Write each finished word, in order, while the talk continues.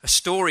A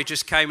story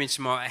just came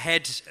into my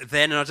head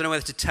then, and I don't know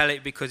whether to tell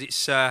it because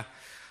it's, I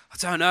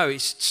don't know,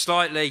 it's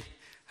slightly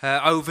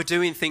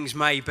overdoing things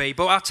maybe,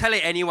 but I'll tell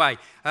it anyway.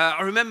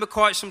 I remember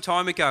quite some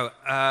time ago,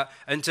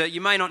 and you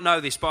may not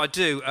know this, but I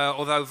do,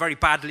 although very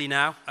badly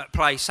now,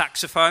 play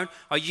saxophone.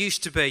 I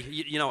used to be,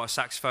 you know what a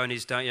saxophone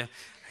is, don't you?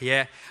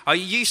 Yeah, I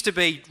used to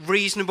be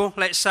reasonable,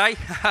 let's say.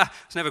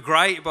 It's never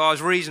great, but I was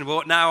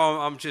reasonable.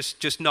 Now I'm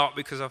just not,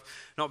 because I've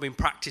not been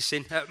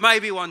practicing.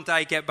 Maybe one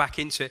day get back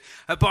into it.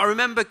 But I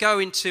remember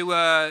going to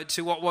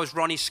what was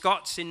Ronnie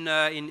Scott's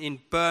in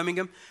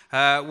Birmingham,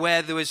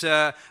 where there was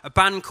a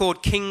band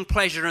called King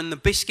Pleasure and the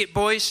Biscuit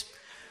Boys.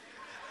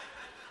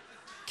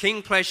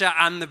 King Pleasure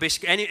and the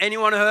Biscuit.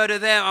 Anyone heard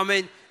of them? I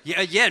mean,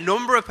 yeah,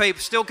 number of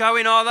people still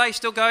going. Are they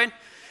still going?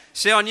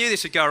 See, I knew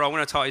this would go wrong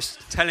when I started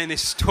telling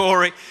this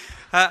story.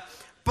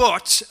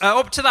 But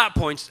up to that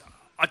point,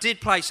 I did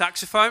play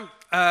saxophone,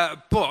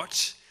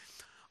 but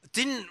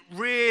didn't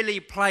really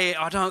play it,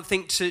 I don't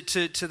think, to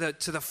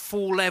the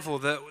full level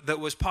that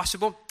was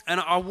possible. And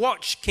I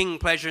watched King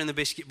Pleasure and the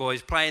Biscuit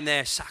Boys playing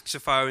their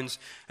saxophones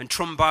and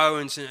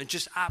trombones and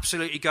just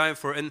absolutely going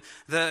for it. And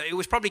it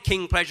was probably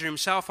King Pleasure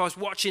himself. I was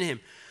watching him,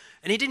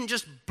 and he didn't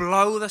just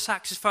blow the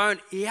saxophone.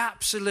 He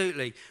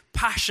absolutely,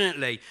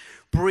 passionately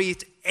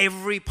breathed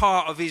every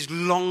part of his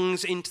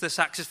lungs into the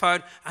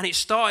saxophone, and it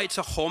started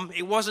to hum.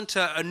 It wasn't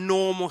a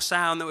normal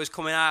sound that was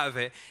coming out of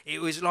it.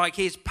 It was like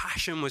his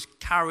passion was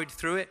carried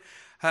through it.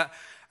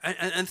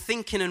 And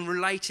thinking and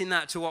relating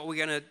that to what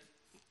we're going to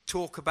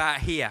talk about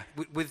here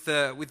with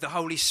the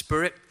Holy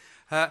Spirit,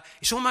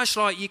 it's almost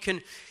like you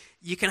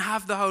can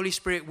have the Holy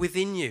Spirit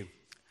within you,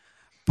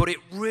 but it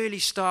really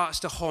starts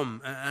to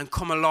hum and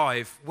come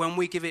alive when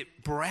we give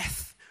it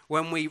breath,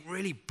 when we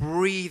really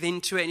breathe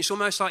into it. And it's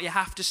almost like you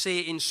have to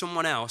see it in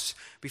someone else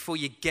before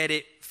you get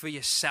it for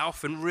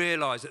yourself and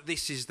realize that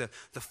this is the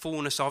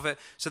fullness of it.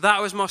 So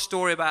that was my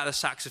story about the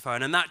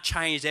saxophone, and that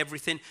changed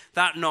everything.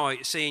 That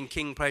night, seeing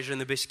King Pleasure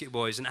and the Biscuit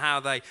Boys and how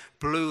they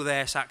blew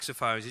their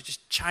saxophones, it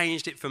just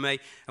changed it for me.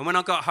 And when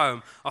I got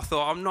home, I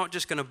thought, I'm not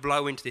just going to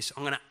blow into this.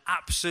 I'm going to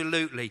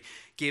absolutely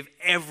give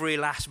every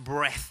last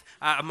breath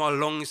out of my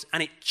lungs,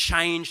 and it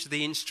changed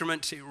the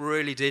instrument. It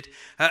really did.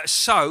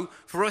 So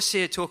for us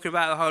here talking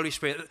about the Holy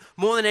Spirit,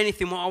 more than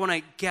anything, what I want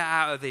to get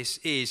out of this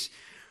is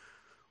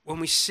when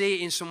we see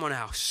it in someone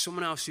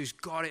else who's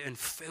got it and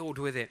filled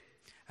with it,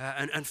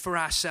 and for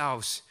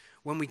ourselves,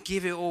 when we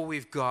give it all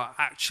we've got,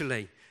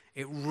 actually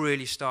it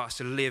really starts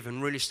to live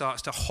and really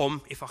starts to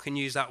hum, if I can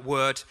use that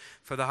word,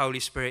 for the Holy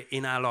Spirit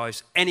in our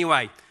lives.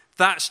 Anyway,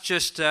 that's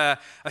just a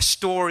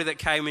story that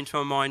came into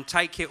my mind.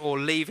 Take it or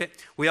leave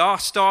it. We are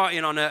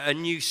starting on a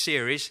new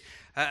series,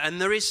 and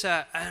there is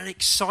an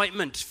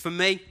excitement for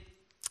me,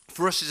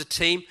 for us as a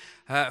team,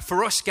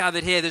 for us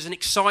gathered here. There's an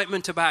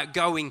excitement about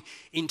going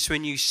into a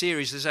new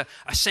series. There's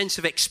a sense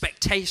of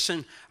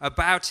expectation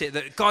about it,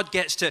 that God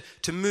gets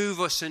to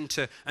move us and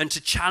to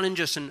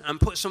challenge us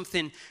and put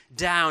something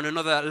down,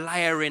 another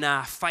layer in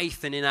our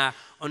faith and in our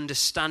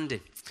understanding.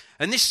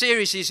 And this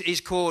series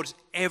is called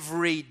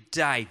Every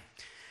Day.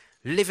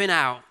 Living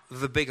out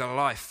the bigger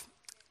life.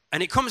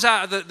 And it comes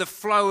out of the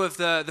flow of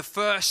the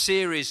first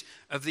series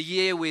of the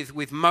year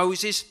with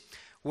Moses,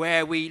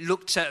 where we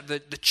looked at the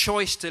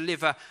choice to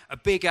live a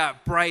bigger,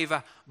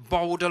 braver,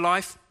 bolder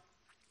life.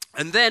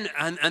 And then,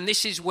 and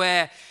this is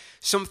where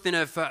something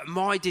of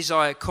my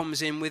desire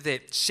comes in with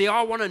it. See,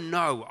 I want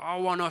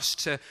us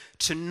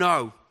to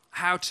know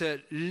how to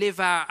live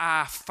out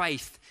our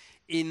faith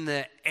in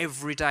the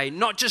everyday.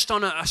 Not just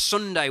on a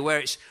Sunday where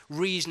it's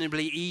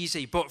reasonably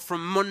easy, but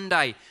from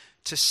Monday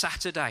to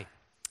Saturday,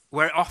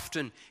 where it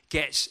often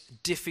gets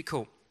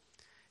difficult.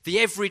 The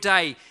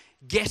everyday,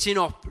 getting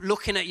up,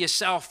 looking at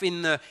yourself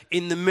in the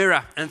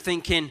mirror and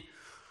thinking,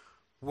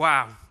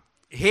 wow,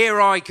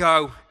 here I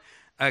go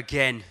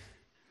again.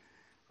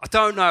 I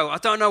don't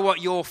know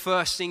what your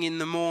first thing in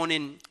the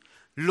morning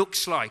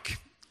looks like,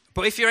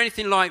 but if you're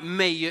anything like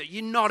me,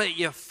 you're not at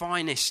your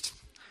finest.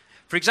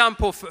 For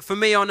example, for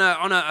me on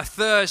a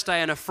Thursday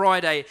and a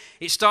Friday,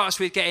 it starts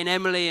with getting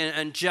Emily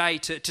and Jay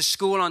to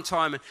school on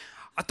time. And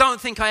I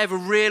don't think I ever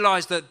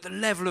realised the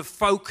level of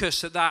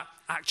focus that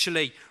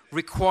actually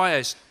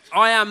requires.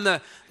 I am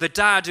the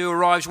dad who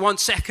arrives 1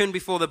 second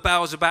before the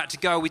bell's about to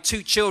go, with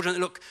two children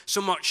that look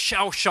somewhat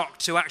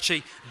shell-shocked to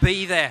actually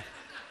be there.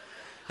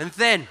 And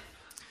then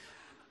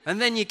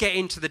you get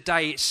into the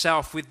day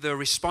itself with the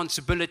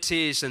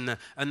responsibilities and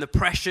the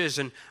pressures.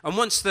 And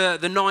once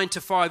the 9 to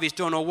 5 is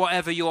done, or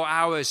whatever your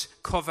hours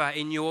cover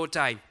in your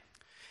day,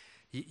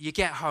 you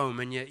get home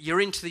and you're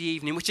into the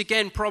evening, which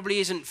again probably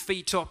isn't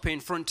feet up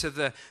in front of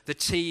the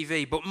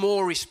TV, but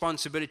more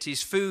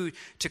responsibilities, food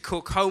to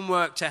cook,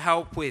 homework to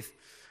help with,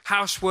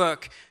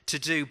 housework to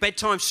do,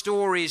 bedtime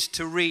stories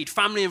to read,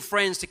 family and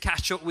friends to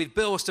catch up with,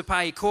 bills to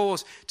pay,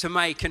 calls to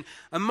make. And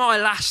my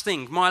last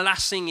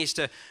thing is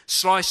to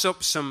slice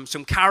up some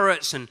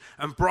carrots and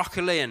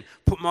broccoli and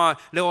put my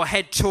little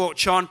head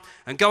torch on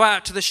and go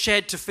out to the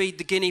shed to feed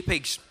the guinea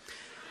pigs.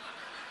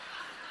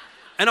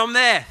 And I'm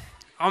there.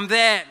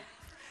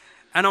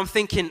 And I'm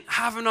thinking,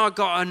 haven't I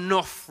got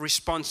enough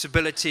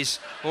responsibilities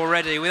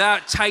already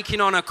without taking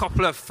on a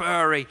couple of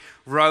furry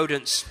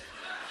rodents?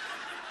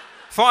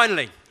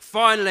 Finally,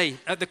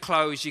 at the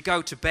close, you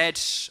go to bed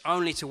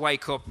only to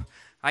wake up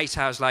 8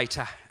 hours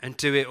later and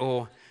do it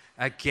all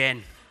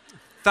again.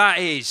 That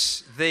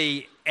is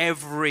the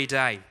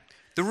everyday,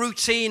 the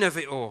routine of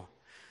it all.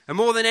 And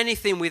more than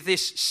anything with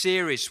this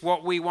series,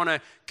 what we want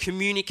to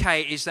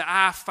communicate is that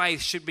our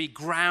faith should be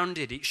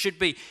grounded. It should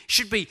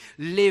be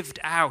lived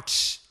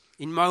out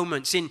in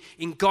moments, in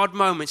God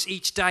moments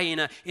each day in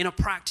a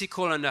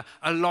practical and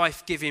a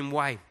life-giving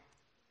way.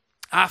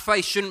 Our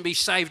faith shouldn't be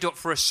saved up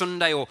for a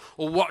Sunday or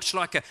watched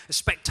like a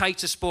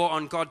spectator sport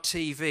on God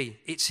TV.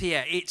 It's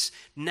here, it's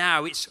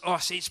now, it's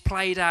us, it's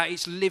played out,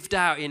 it's lived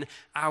out in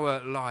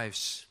our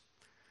lives.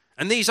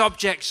 And these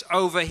objects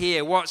over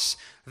here, what's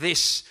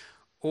this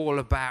all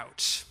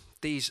about?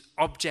 These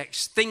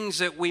objects, things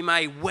that we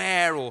may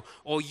wear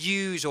or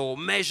use or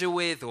measure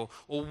with or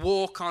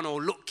walk on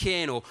or look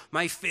in or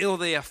may feel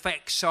the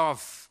effects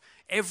of.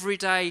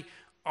 Everyday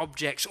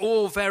objects,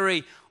 all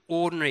very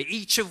ordinary,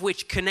 each of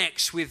which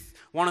connects with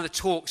one of the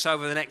talks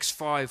over the next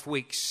 5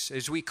 weeks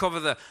as we cover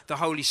the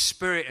Holy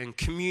Spirit and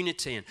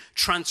community and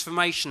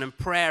transformation and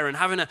prayer and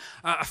having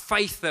a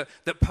faith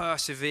that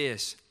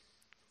perseveres.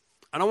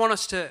 And I want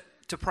us to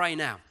pray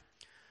now.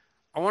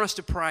 I want us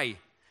to pray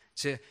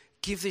to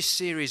give this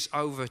series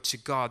over to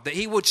God, that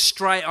he would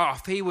straight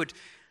off, he would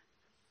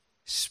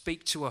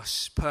speak to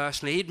us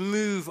personally, he'd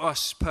move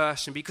us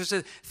personally, because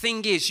the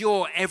thing is,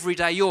 your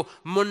everyday, your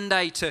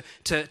Monday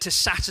to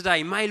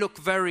Saturday may look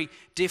very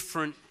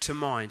different to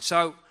mine.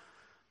 So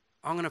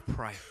I'm going to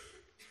pray.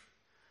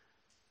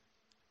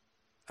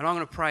 And I'm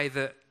going to pray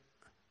that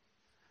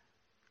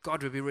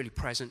God would be really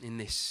present in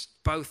this,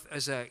 both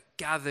as a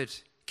gathered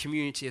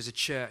community, as a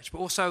church, but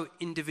also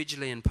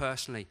individually and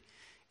personally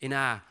in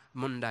our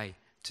Monday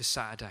to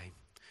Saturday.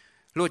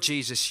 Lord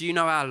Jesus, you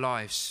know our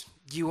lives.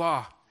 You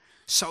are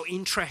so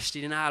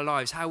interested in our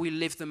lives, how we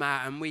live them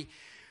out, and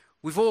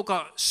we've all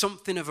got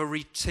something of a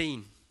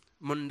routine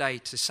Monday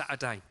to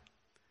Saturday.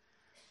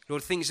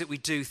 Lord, things that we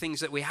do, things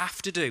that we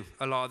have to do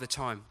a lot of the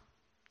time.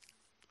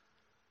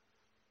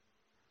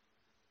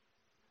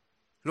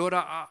 Lord,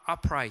 I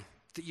pray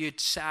that you'd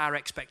set our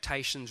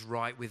expectations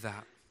right with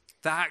that.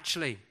 That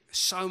actually,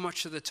 so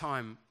much of the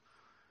time,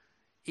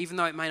 even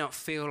though it may not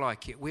feel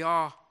like it, we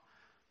are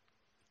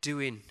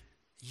doing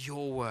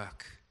your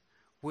work.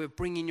 We're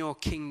bringing your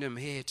kingdom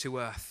here to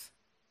earth.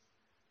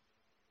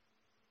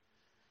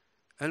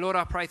 And Lord,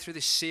 I pray through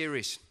this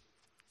series,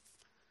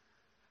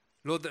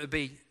 Lord, that there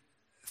be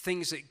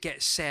things that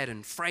get said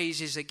and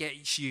phrases that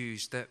get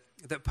used,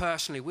 that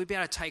personally we'd be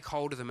able to take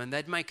hold of them and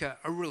they'd make a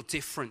real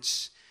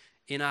difference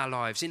in our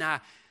lives, in our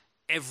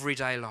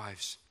everyday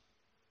lives.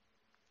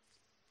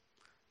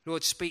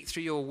 Lord, speak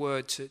through your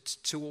word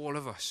to all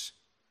of us.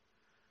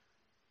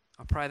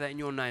 I pray that in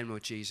your name,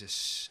 Lord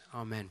Jesus.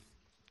 Amen.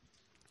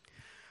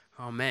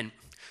 Amen.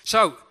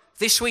 So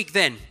this week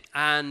then,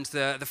 and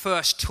the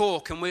first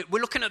talk, and we're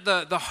looking at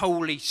the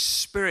Holy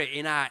Spirit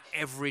in our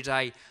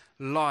everyday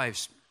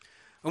lives.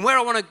 And where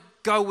I want to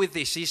go with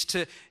this is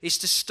to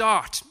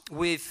start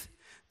with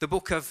the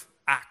book of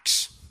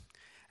Acts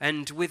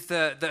and with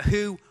the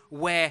who,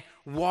 where,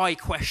 why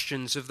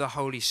questions of the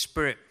Holy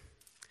Spirit.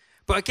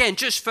 But again,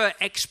 just for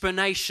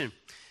explanation,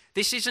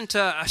 this isn't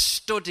a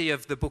study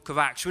of the book of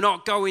Acts. We're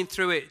not going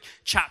through it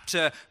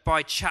chapter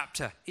by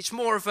chapter. It's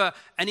more of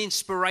an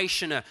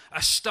inspiration, a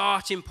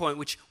starting point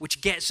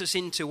which gets us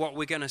into what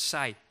we're going to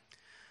say.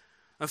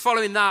 And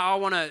following that, I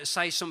want to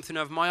say something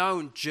of my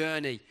own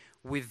journey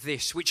with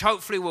this, which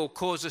hopefully will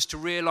cause us to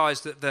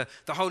realize that the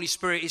Holy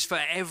Spirit is for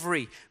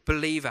every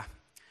believer.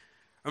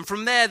 And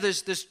from there,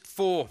 there's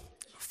four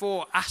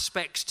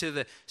aspects to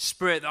the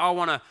Spirit that I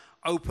want to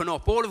open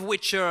up, all of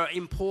which are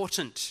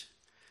important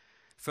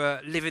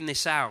for living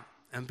this out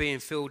and being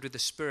filled with the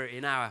Spirit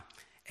in our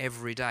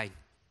everyday.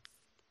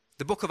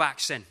 The book of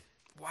Acts then.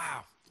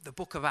 Wow, the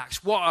book of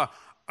Acts. What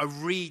a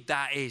read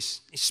that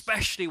is,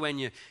 especially when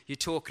you're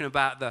talking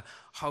about the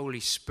Holy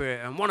Spirit.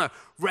 And I want to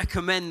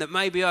recommend that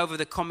maybe over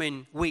the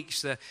coming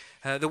weeks,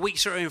 the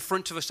weeks that are in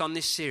front of us on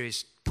this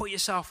series, put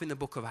yourself in the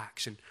book of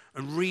Acts and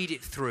read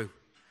it through.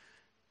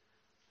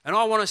 And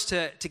I want us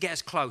to get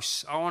as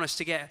close. I want us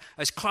to get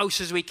as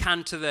close as we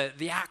can to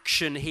the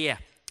action here.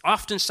 I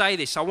often say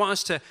this. I want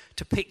us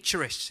to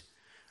picture it.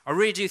 I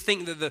really do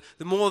think that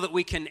the more that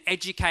we can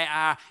educate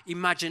our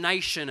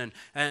imagination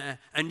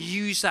and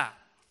use that,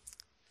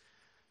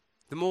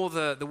 the more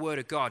the Word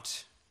of God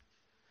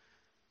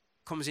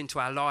comes into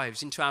our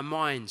lives, into our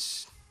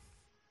minds.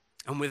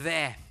 And we're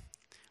there.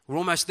 We're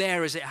almost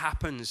there as it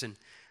happens. And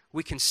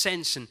we can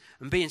sense and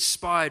be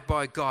inspired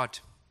by God.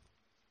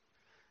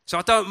 So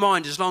I don't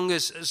mind as long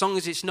as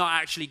it's not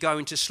actually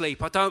going to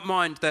sleep. I don't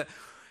mind that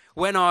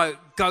when I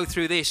go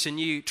through this and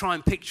you try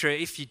and picture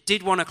it, if you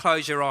did want to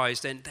close your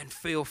eyes, then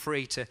feel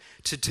free to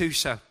do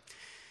so.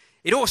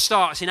 It all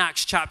starts in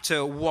Acts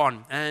chapter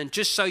 1, and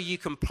just so you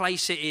can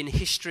place it in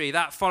history,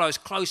 that follows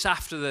close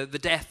after the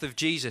death of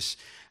Jesus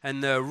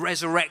and the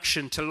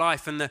resurrection to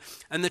life. And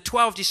the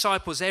 12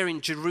 disciples, they're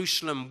in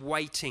Jerusalem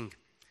waiting.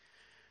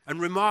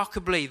 And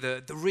remarkably,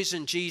 the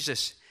risen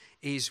Jesus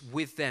is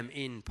with them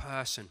in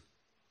person.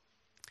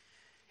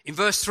 In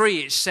verse 3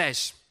 it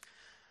says,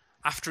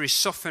 after his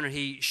suffering,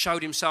 he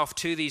showed himself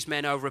to these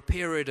men over a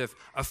period of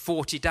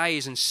 40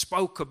 days and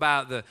spoke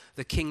about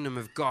the kingdom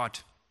of God.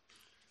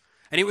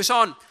 And it was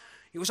on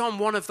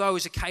one of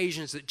those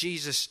occasions that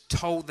Jesus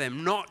told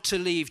them not to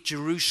leave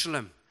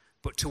Jerusalem,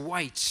 but to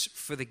wait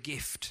for the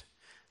gift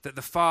that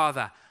the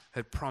Father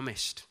had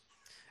promised.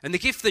 And the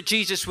gift that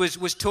Jesus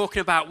was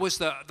talking about was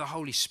the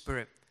Holy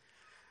Spirit.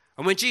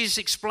 And when Jesus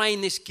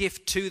explained this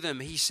gift to them,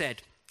 he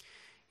said,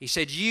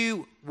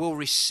 you will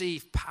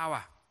receive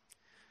power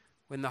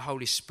when the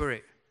Holy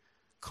Spirit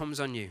comes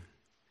on you.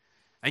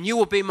 And you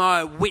will be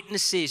my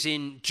witnesses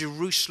in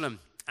Jerusalem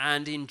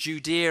and in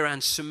Judea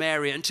and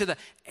Samaria and to the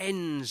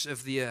ends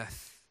of the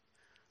earth.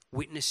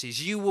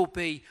 Witnesses. You will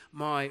be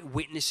my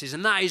witnesses.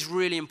 And that is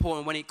really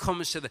important when it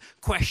comes to the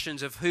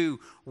questions of who,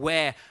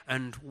 where,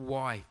 and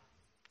why.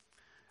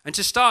 And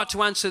to start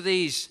to answer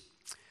these,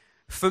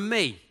 for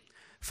me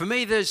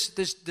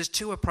there's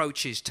two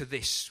approaches to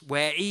this,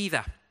 where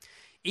either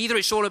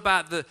it's all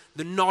about the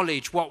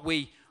knowledge, what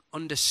we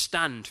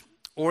understand,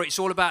 or it's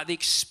all about the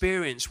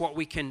experience, what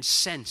we can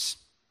sense.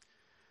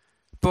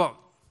 But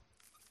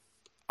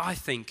I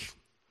think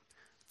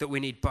that we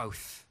need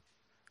both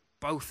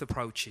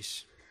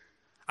approaches.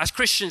 As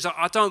Christians,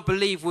 I don't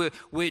believe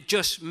we're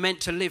just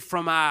meant to live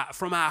from our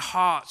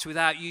hearts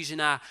without using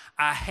our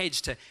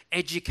heads to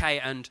educate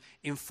and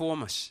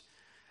inform us.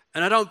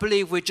 And I don't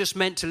believe we're just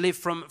meant to live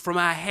from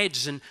our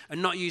heads and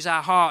not use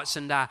our hearts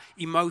and our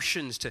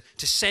emotions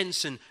to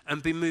sense and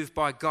be moved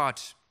by God.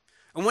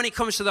 And when it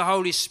comes to the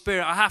Holy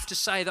Spirit, I have to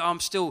say that I'm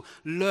still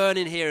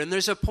learning here. And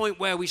there's a point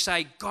where we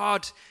say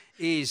God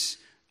is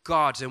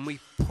God, and we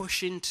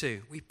push into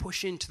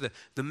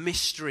the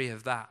mystery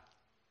of that.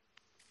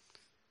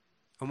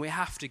 And we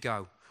have to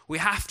go. We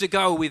have to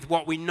go with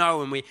what we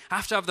know, and we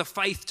have to have the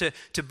faith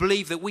to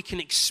believe that we can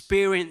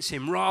experience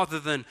him rather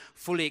than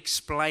fully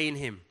explain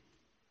him.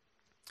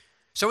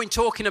 So in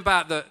talking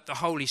about the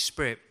Holy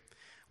Spirit,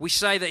 we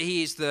say that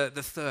he is the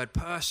third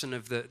person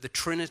of the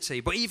Trinity.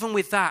 But even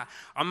with that,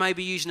 I may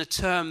be using a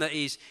term that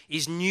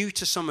is new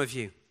to some of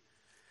you.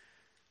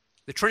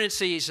 The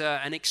Trinity is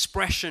an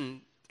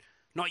expression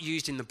not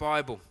used in the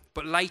Bible,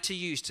 but later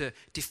used to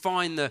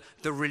define the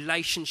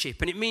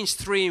relationship. And it means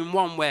 3 in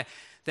 1, where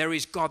there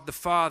is God the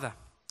Father,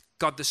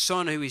 God the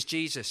Son, who is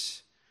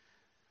Jesus,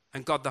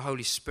 and God the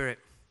Holy Spirit.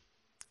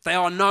 They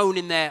are known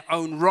in their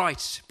own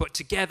right, but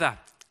together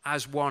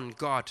as one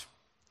God.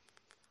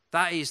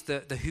 That is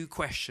the who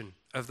question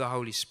of the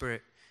Holy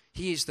Spirit.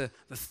 He is the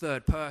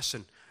third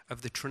person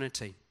of the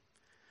Trinity.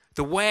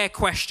 The where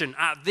question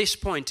at this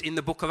point in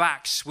the book of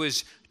Acts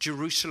was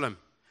Jerusalem.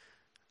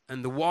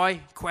 And the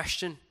why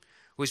question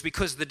was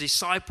because the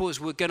disciples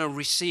were going to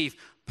receive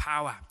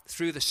power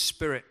through the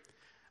Spirit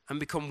and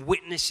become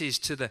witnesses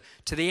to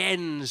the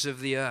ends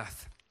of the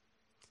earth.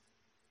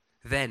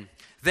 Then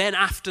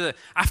after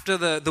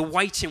the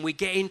waiting, we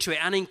get into it,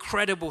 an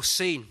incredible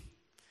scene.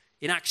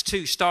 In Acts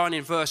 2, starting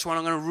in verse 1,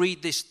 I'm going to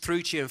read this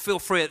through to you. And feel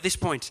free at this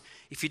point,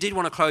 if you did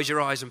want to close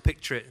your eyes and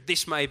picture it,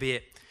 this may be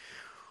it.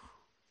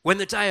 When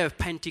the day of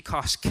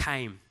Pentecost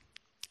came,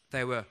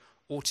 they were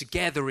all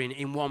together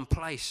in one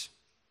place.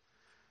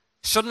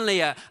 Suddenly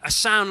a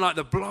sound like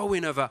the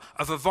blowing of a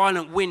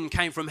violent wind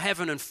came from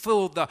heaven and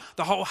filled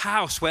the whole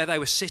house where they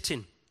were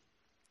sitting.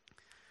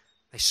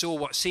 They saw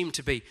what seemed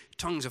to be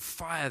tongues of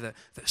fire that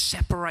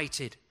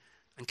separated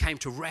and came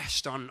to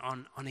rest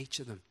on each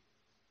of them.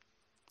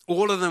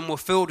 All of them were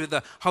filled with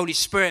the Holy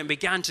Spirit and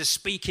began to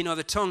speak in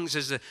other tongues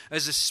as the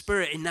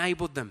Spirit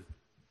enabled them.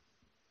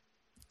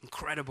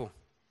 Incredible.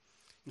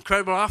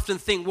 Incredible. I often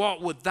think,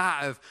 what would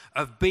that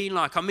have been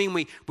like? I mean,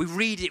 we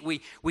read it,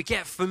 we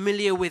get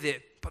familiar with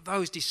it, but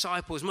those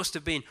disciples must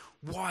have been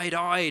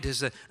wide-eyed as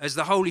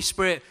the Holy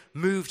Spirit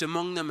moved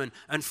among them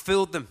and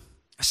filled them.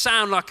 A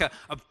sound like a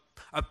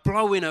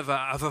blowing of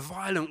a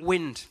violent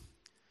wind.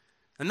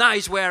 And that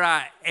is where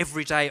our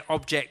everyday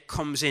object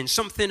comes in.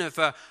 Something of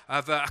a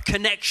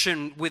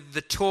connection with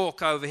the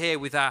talk over here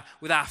with our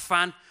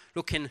fan,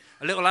 looking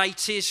a little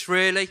 80s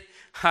really.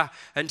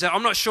 And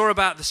I'm not sure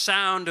about the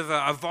sound of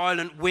a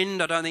violent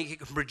wind. I don't think it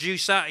can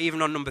produce that,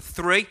 even on number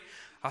 3.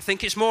 I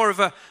think it's more of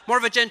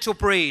a gentle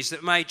breeze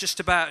that may just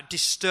about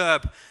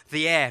disturb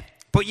the air.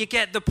 But you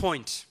get the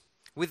point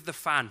with the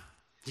fan.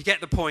 You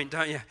get the point,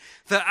 don't you?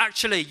 That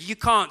actually you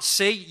can't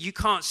see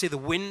the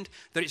wind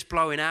that it's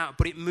blowing out,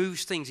 but it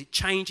moves things, it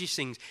changes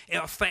things, it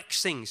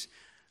affects things.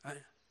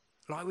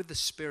 Like with the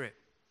Spirit,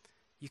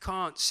 you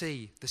can't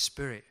see the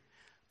Spirit,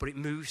 but it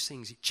moves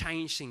things, it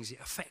changes things, it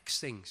affects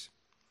things.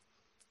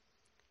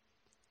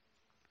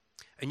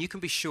 And you can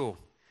be sure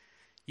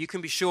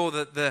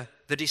that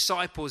the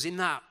disciples in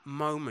that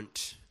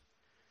moment,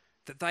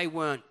 that they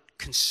weren't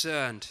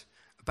concerned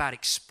about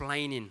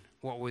explaining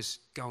what was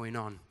going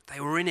on. They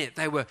were in it.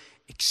 They were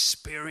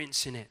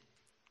experiencing it.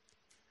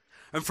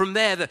 And from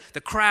there,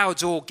 the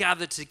crowds all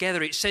gathered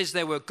together. It says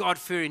there were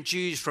God-fearing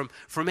Jews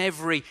from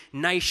every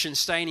nation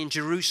staying in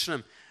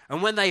Jerusalem.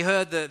 And when they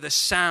heard the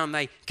sound,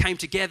 they came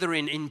together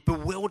in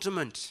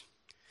bewilderment.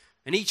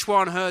 And each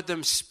one heard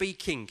them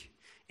speaking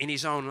in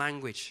his own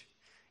language.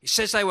 It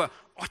says they were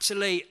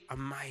utterly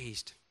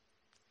amazed.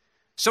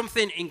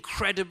 Something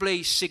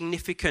incredibly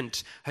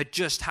significant had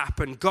just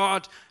happened.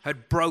 God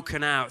had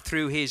broken out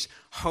through his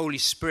Holy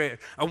Spirit.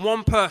 And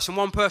one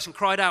person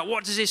cried out,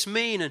 "What does this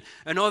mean?"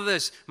 And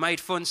others made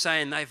fun,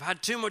 saying they've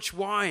had too much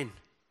wine.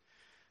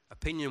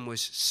 Opinion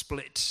was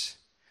split.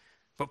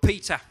 But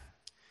Peter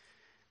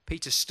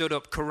stood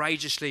up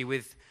courageously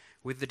with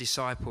the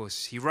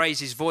disciples. He raised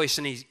his voice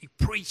and he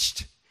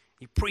preached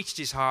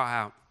his heart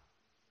out.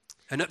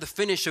 And at the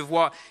finish of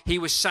what he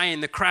was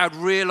saying, the crowd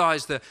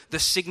realized the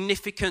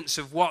significance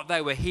of what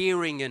they were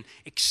hearing and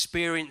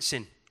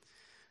experiencing.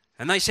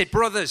 And they said,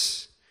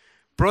 brothers,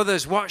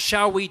 what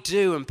shall we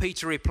do?" And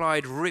Peter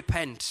replied,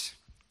 "Repent.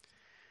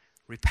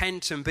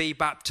 Repent and be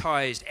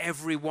baptized,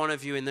 every one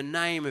of you, in the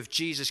name of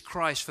Jesus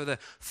Christ for the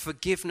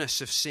forgiveness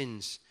of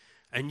sins.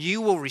 And you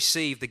will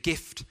receive the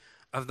gift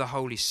of the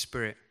Holy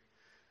Spirit.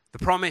 The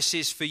promise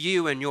is for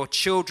you and your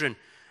children,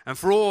 and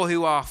for all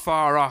who are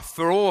far off,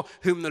 for all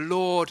whom the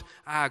Lord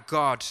our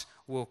God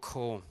will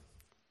call."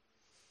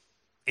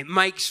 It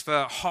makes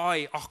for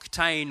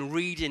high-octane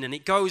reading, and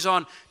it goes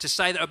on to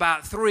say that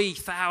about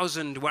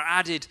 3,000 were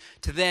added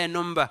to their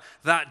number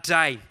that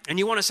day. And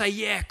you want to say,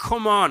 yeah,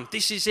 come on,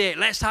 this is it,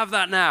 let's have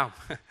that now.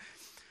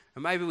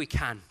 And maybe we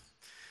can.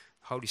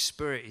 The Holy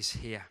Spirit is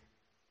here.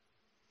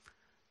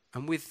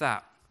 And with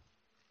that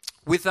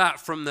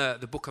from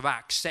the book of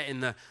Acts, setting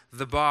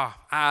the bar,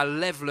 our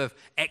level of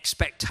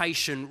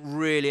expectation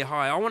really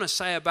high. I want to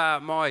say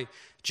about my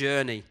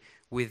journey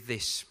with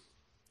this.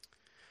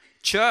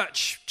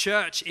 Church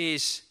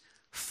is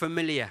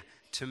familiar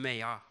to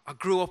me. I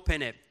grew up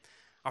in it.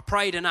 I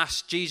prayed and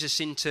asked Jesus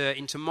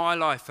into my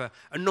life a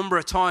number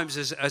of times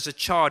as a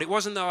child. It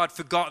wasn't that I'd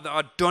forgot that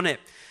I'd done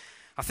it.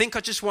 I think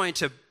I just wanted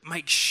to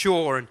make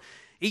sure, and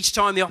each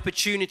time the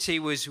opportunity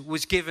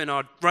was given,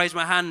 I'd raise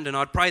my hand and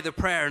I'd pray the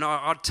prayer and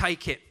I'd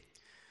take it.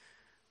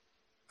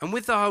 And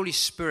with the Holy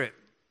Spirit,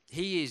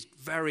 he is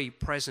very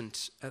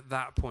present at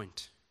that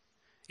point.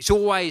 It's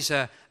always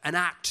an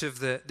act of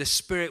the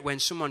Spirit when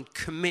someone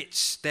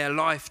commits their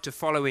life to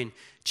following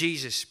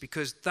Jesus,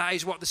 because that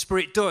is what the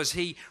Spirit does.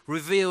 He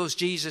reveals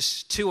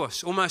Jesus to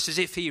us, almost as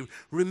if he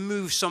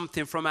removes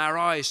something from our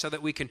eyes so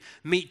that we can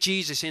meet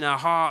Jesus in our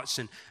hearts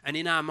and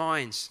in our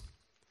minds.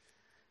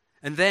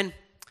 And then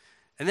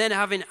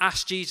having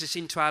asked Jesus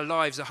into our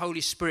lives, the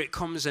Holy Spirit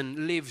comes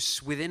and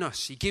lives within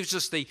us. He gives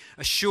us the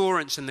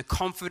assurance and the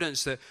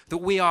confidence that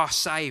we are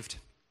saved.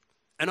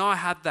 And I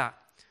had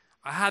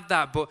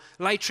that, but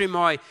later in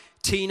my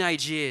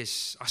teenage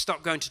years, I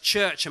stopped going to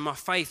church and my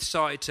faith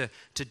started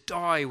to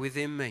die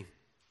within me.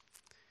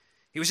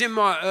 It was in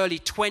my early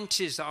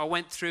 20s that I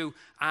went through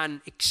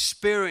an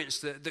experience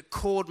that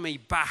called me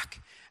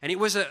back. And it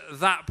was at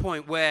that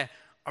point where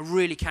I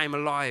really came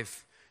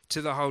alive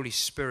to the Holy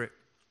Spirit.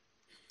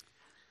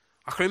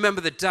 I can remember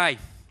the day.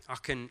 I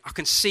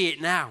can see it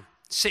now.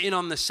 Sitting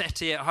on the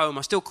settee at home.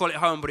 I still call it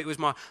home, but it was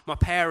my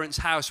parents'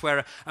 house,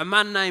 where a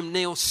man named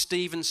Neil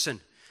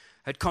Stevenson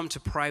had come to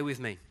pray with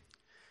me.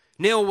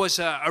 Neil was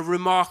a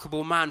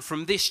remarkable man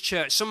from this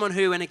church. Someone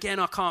who, and again,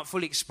 I can't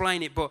fully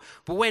explain it, but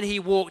when he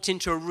walked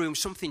into a room,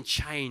 something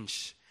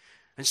changed.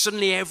 And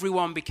suddenly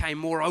everyone became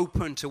more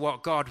open to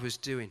what God was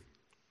doing.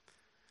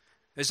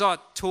 As I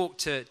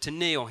talked to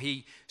Neil,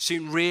 he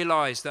soon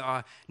realized that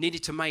I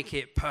needed to make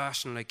it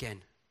personal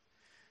again.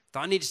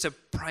 That I needed to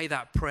pray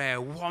that prayer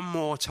one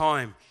more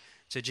time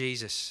to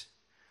Jesus.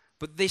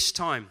 But this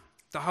time,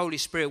 the Holy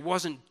Spirit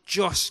wasn't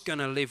just going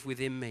to live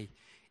within me.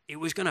 It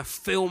was going to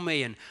fill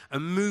me and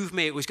move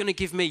me. It was going to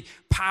give me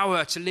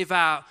power to live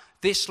out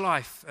this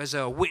life as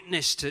a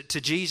witness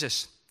to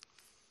Jesus.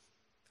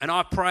 And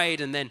I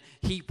prayed, and then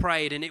he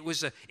prayed, and it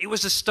was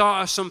the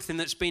start of something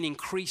that's been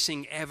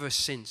increasing ever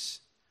since.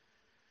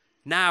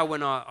 Now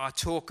when I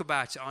talk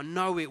about it, I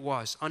know it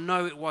was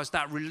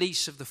that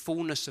release of the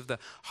fullness of the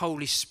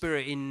Holy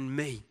Spirit in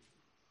me.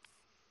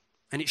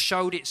 And it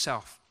showed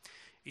itself.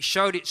 It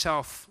showed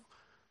itself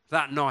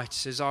that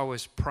night as I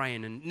was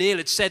praying. And Neil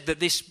had said that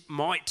this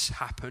might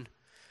happen.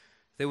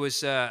 There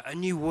was a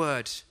new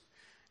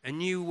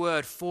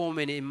word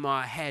forming in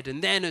my head.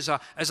 And then as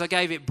I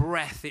gave it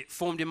breath, it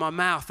formed in my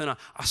mouth and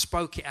I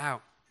spoke it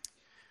out.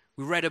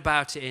 We read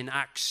about it in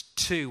Acts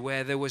 2,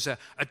 where there was a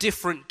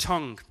different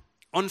tongue.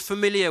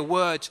 Unfamiliar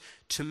words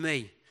to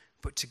me,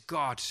 but to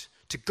God.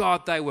 To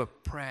God they were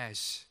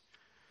prayers.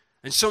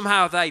 And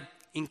somehow they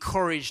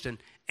encouraged and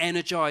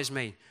energized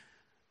me.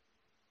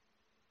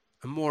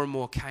 And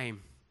more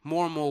came.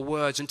 More and more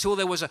words, until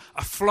there was a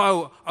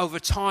flow over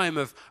time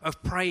of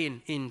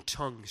praying in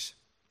tongues.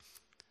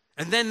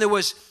 And then there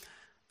was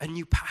a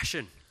new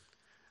passion.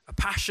 A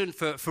passion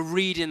for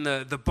reading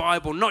the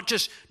Bible. Not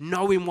just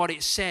knowing what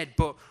it said,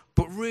 but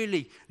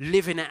really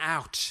living it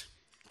out.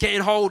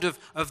 getting hold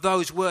of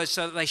those words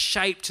so that they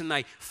shaped and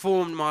they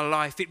formed my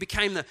life. It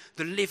became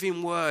the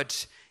living word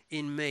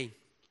in me.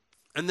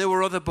 And there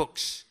were other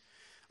books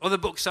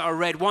that I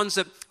read, ones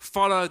that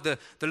followed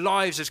the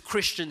lives of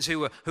Christians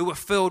who were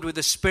filled with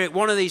the Spirit.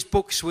 One of these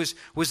books was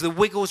the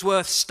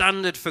Wigglesworth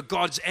Standard for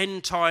God's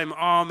End Time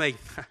Army.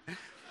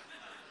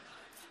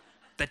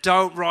 They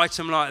don't write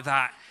them like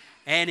that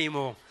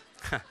anymore.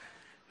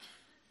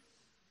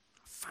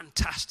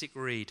 Fantastic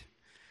read.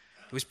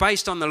 It was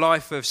based on the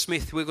life of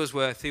Smith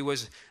Wigglesworth, who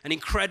was an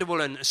incredible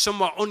and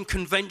somewhat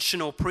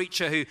unconventional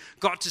preacher who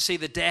got to see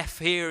the deaf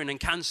hearing and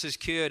cancers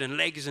cured and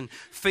legs and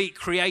feet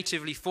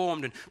creatively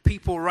formed and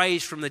people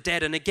raised from the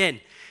dead. And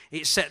again,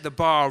 it set the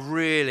bar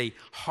really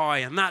high.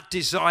 And that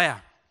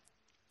desire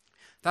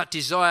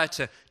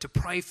to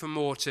pray for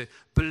more, to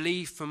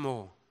believe for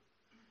more,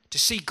 to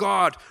see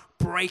God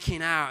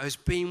breaking out has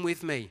been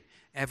with me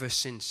ever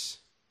since.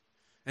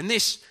 And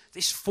this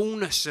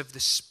fullness of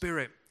the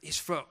Spirit is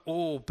for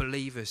all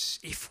believers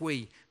if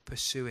we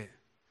pursue it.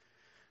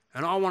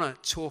 And I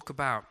want to talk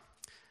about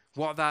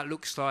what that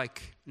looks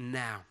like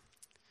now.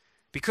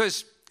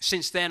 Because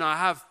since then I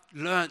have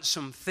learnt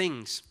some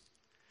things.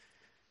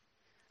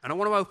 And I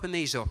want to open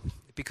these up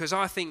because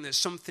I think that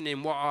something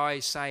in what I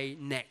say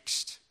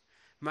next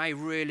may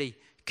really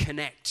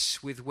connect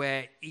with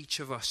where each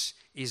of us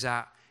is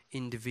at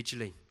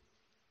individually.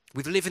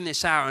 With living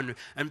this out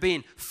and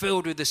being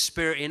filled with the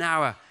Spirit in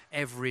our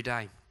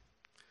everyday.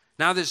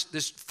 Now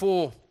there's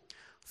four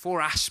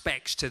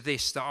aspects to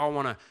this that I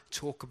want to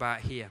talk about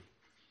here.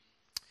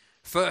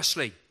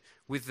 Firstly,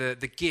 with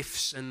the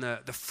gifts and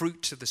the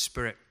fruits of the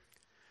Spirit.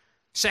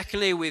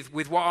 Secondly,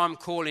 with what I'm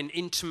calling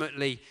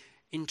intimately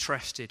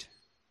interested.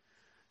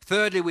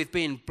 Thirdly, with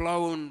being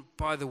blown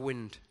by the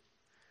wind.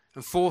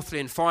 And fourthly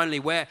and finally,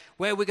 where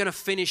we're going to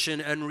finish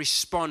and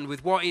respond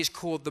with what is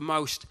called the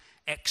most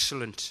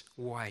excellent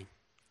way.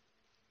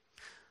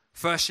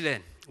 Firstly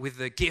then, with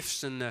the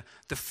gifts and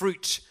the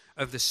fruit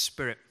of the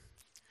Spirit.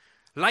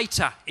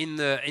 Later in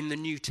the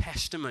New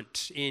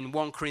Testament, in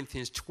 1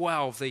 Corinthians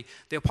 12,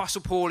 the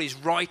Apostle Paul is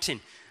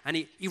writing, and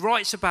he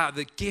writes about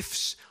the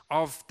gifts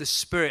of the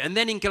Spirit. And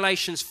then in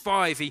Galatians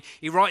 5,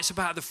 he writes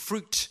about the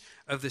fruit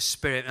of the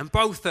Spirit. And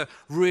both are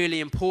really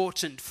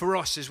important for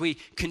us as we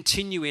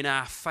continue in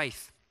our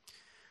faith.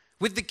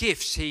 With the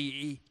gifts,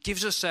 he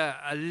gives us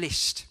a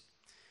list.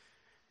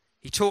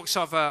 He talks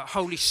of a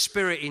Holy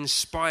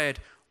Spirit-inspired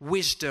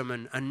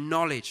wisdom and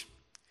knowledge.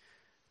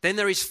 Then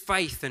there is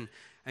faith and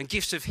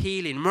gifts of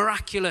healing,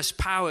 miraculous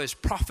powers,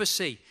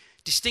 prophecy,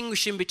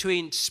 distinguishing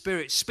between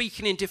spirits,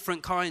 speaking in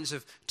different kinds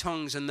of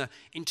tongues, and the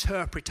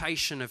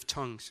interpretation of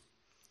tongues.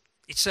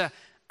 It's an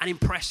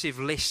impressive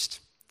list.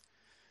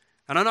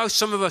 And I know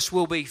some of us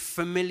will be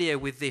familiar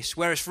with this,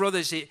 whereas for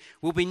others it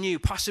will be new,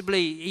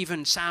 possibly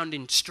even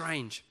sounding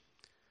strange.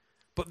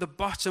 But the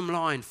bottom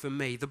line for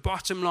me,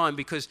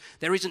 because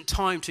there isn't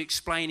time to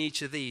explain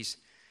each of these,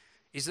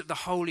 is that the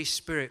Holy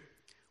Spirit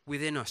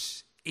within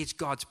us is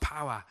God's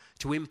power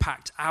to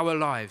impact our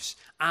lives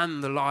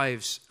and the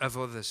lives of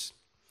others.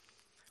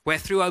 Where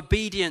through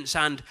obedience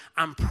and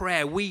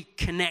prayer we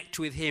connect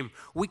with Him.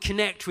 We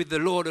connect with the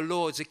Lord of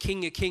Lords, the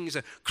King of Kings,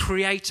 the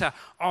Creator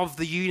of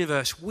the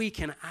universe. We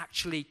can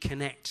actually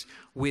connect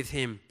with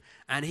Him.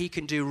 And He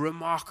can do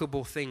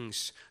remarkable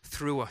things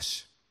through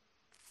us.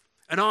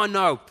 And I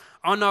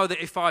know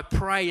that if I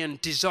pray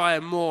and desire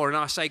more and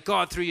I say,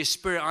 God, through your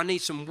Spirit, I need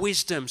some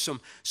wisdom,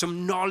 some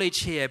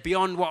knowledge here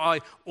beyond what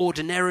I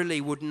ordinarily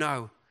would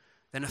know,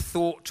 then a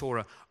thought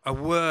or a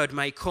word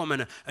may come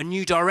and a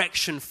new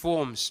direction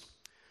forms.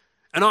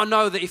 And I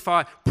know that if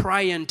I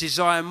pray and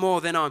desire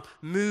more, then I'm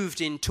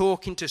moved in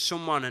talking to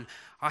someone and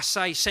I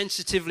say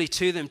sensitively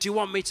to them, do you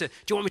want me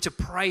to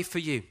pray for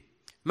you?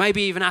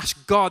 Maybe even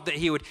ask God that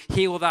He would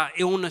heal that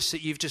illness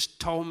that you've just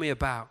told me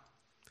about.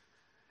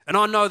 And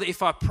I know that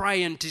if I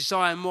pray and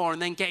desire more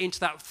and then get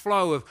into that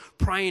flow of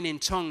praying in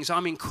tongues,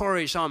 I'm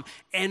encouraged, I'm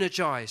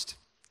energized.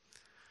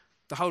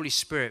 The Holy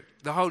Spirit,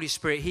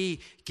 He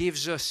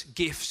gives us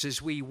gifts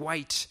as we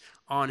wait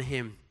on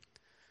Him.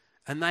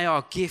 And they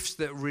are gifts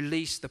that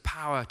release the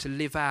power to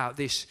live out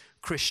this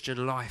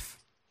Christian life.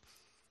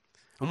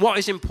 And what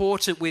is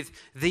important with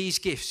these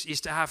gifts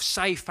is to have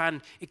safe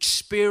and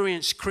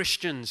experienced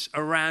Christians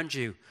around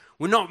you.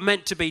 We're not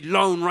meant to be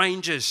lone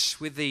rangers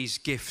with these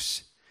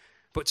gifts,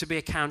 but to be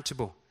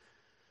accountable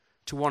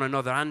to one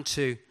another and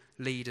to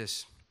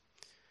leaders.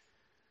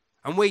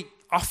 And we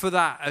offer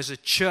that as a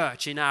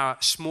church in our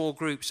small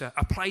groups,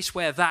 a place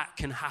where that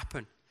can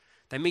happen.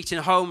 They meet in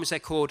homes, they're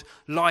called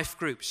life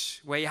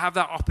groups, where you have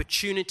that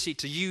opportunity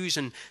to use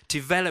and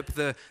develop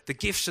the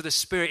gifts of the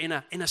Spirit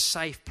in a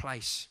safe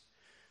place.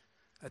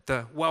 At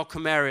the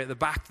welcome area at the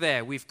back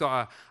there, we've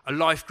got a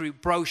life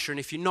group brochure, and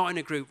if you're not in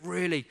a group,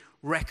 really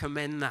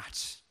recommend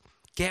that.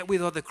 Get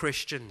with other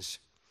Christians.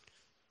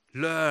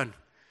 Learn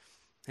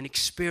and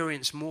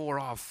experience more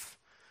of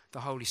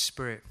the Holy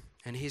Spirit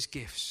and His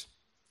gifts.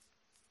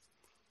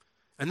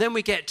 And then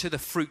we get to the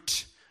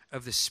fruit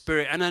of the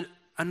Spirit and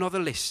another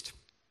list,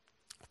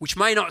 which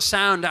may not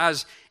sound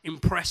as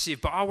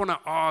impressive, but I want to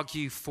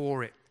argue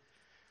for it.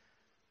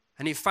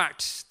 And in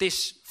fact,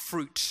 this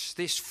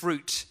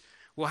fruit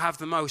will have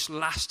the most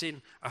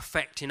lasting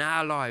effect in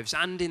our lives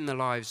and in the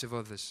lives of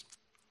others.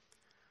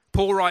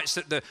 Paul writes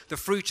that the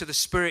fruit of the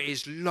Spirit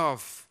is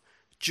love,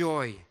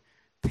 joy,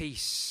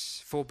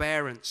 peace,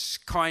 forbearance,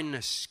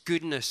 kindness,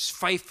 goodness,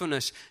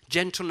 faithfulness,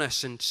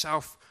 gentleness, and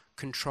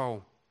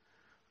self-control.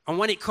 And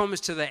when it comes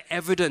to the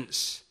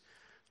evidence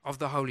of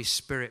the Holy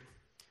Spirit,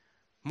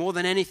 more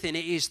than anything,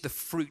 it is the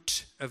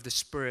fruit of the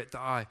Spirit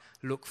that I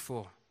look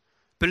for.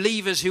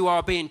 Believers who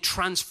are being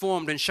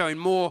transformed and showing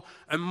more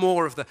and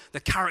more of the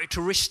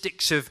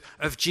characteristics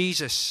of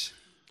Jesus.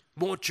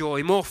 More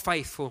joy, more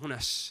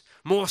faithfulness,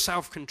 more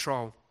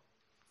self-control.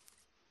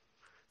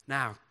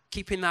 Now,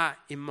 keeping that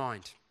in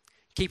mind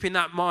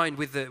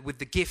with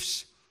the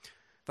gifts,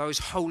 those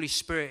Holy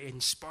Spirit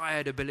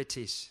inspired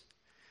abilities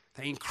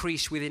that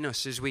increase within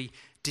us as we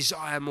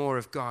desire more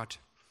of God.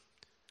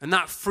 And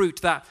that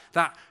fruit, that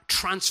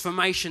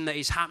transformation that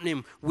is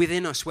happening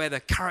within us, where the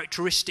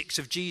characteristics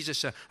of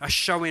Jesus are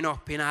showing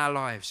up in our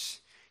lives.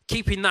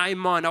 Keeping that in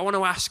mind, I want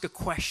to ask a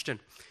question.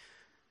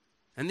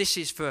 And this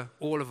is for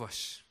all of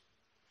us,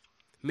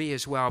 me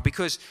as well.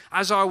 Because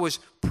as I was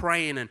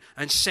praying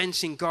and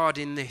sensing God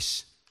in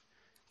this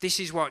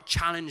is what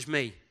challenged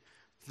me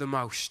the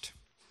most.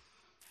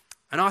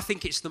 And I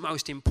think it's the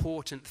most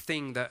important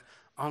thing that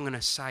I'm going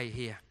to say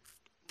here.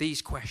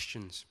 These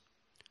questions.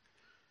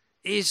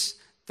 Is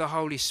the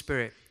Holy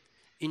Spirit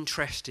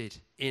interested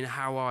in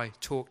how I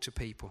talk to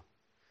people?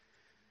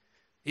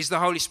 Is the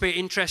Holy Spirit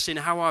interested in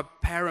how I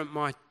parent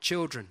my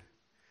children?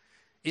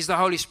 Is the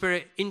Holy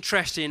Spirit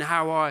interested in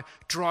how I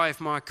drive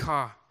my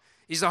car?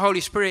 Is the Holy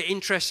Spirit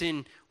interested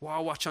in what I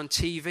watch on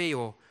TV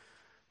or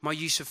my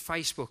use of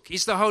Facebook?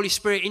 Is the Holy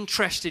Spirit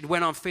interested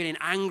when I'm feeling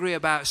angry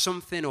about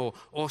something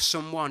or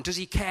someone? Does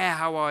he care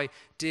how I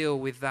deal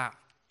with that?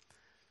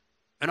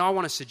 And I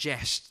want to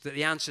suggest that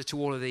the answer to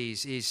all of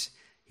these is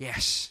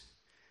yes.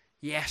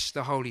 Yes,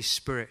 the Holy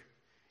Spirit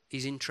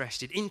is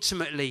interested,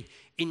 intimately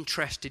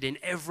interested in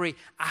every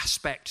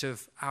aspect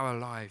of our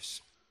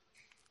lives.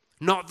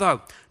 Not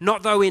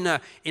though in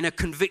a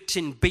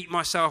convicting, beat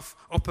myself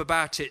up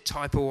about it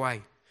type of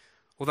way.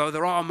 Although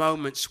there are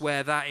moments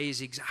where that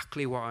is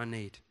exactly what I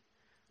need.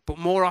 But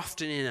more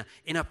often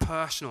in a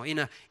personal, in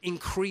an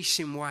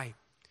increasing way.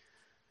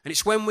 And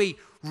it's when we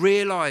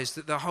realize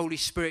that the Holy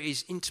Spirit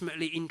is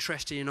intimately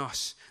interested in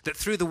us, that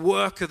through the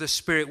work of the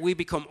Spirit we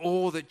become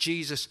all that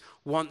Jesus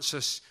wants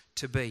us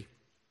to be.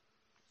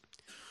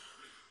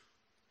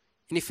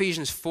 In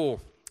Ephesians 4,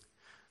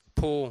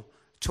 Paul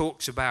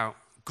talks about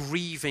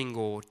grieving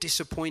or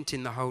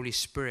disappointing the Holy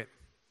Spirit.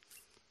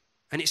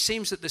 And it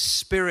seems that the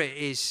Spirit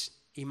is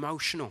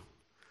emotional.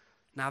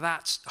 Now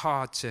that's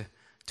hard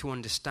to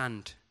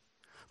understand.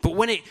 But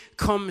when it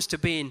comes to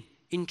being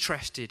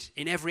interested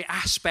in every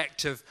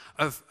aspect of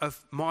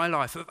my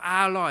life, of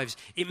our lives,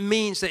 it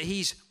means that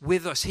he's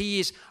with us. He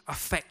is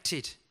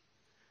affected.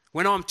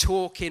 When I'm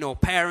talking or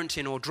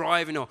parenting or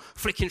driving or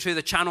flicking through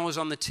the channels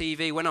on the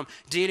TV, when I'm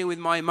dealing with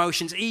my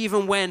emotions,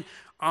 even when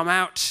I'm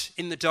out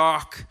in the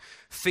dark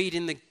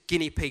feeding the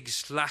guinea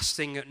pigs last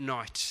thing at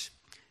night,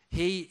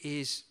 he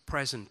is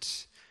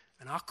present.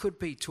 And I could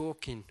be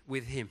talking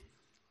with him.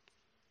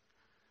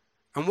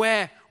 And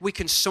where we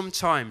can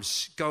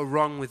sometimes go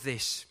wrong with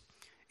this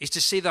is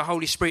to see the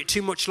Holy Spirit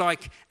too much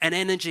like an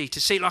energy,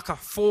 to see it like a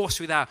force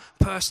with our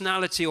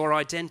personality or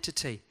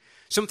identity.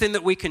 Something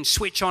that we can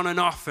switch on and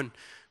off and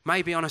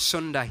maybe on a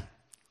Sunday.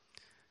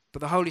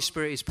 But the Holy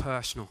Spirit is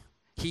personal.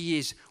 He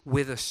is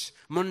with us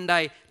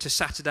Monday to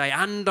Saturday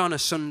and on a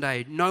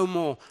Sunday. No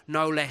more,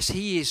 no less.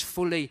 He is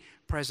fully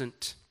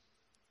present.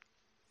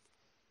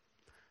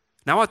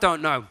 Now I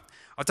don't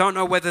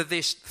know whether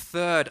this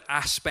third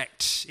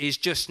aspect is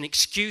just an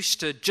excuse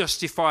to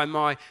justify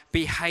my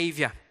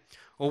behavior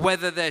or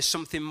whether there's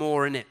something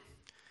more in it.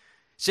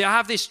 See, I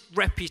have this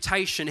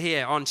reputation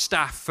here on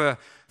staff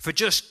for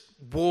just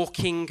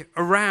walking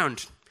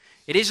around.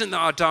 It isn't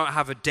that I don't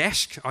have a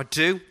desk. I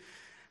do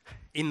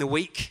in the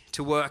week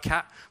to work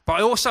at. But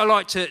I also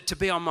like to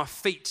be on my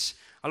feet.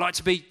 I like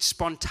to be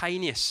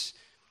spontaneous,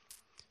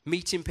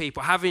 meeting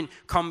people, having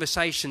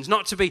conversations,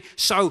 not to be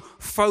so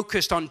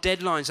focused on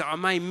deadlines that I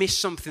may miss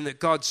something that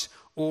God's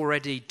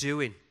already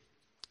doing.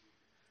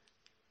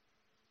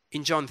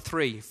 In John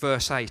 3,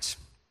 verse 8,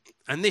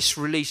 and this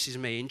releases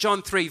me. In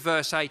John 3,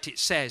 verse 8, it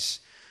says,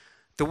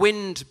 "The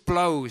wind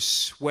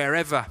blows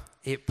wherever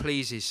it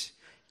pleases.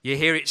 You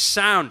hear its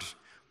sound,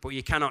 but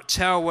you cannot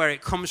tell where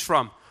it comes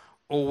from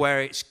or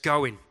where it's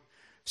going.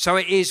 So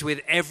it is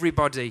with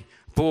everybody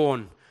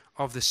born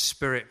of the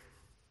Spirit."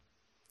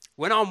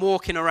 When I'm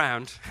walking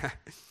around,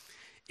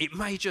 it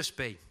may just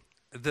be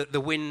that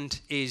the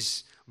wind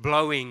is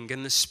blowing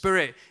and the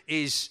Spirit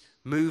is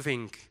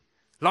moving.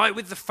 Like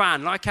with the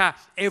fan, like our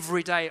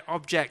everyday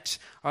object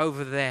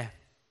over there.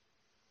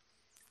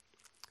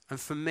 And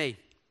for me,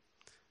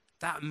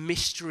 that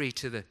mystery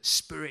to the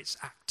Spirit's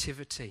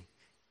activity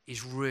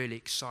is really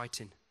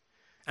exciting.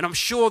 And I'm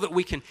sure that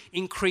we can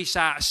increase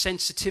our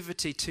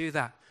sensitivity to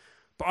that.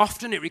 But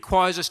often it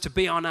requires us to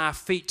be on our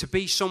feet, to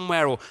be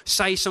somewhere or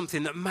say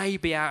something that may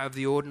be out of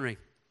the ordinary.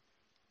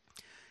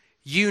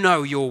 You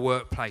know your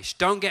workplace.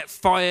 Don't get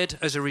fired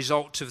as a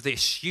result of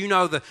this. You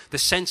know the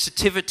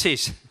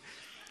sensitivities.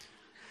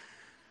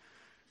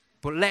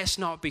 But let's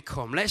not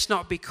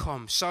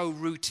become so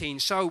routine,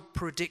 so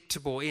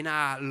predictable in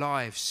our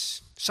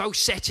lives, so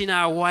set in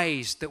our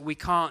ways that we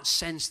can't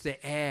sense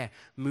the air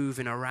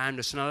moving around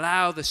us and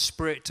allow the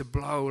Spirit to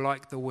blow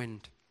like the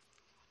wind.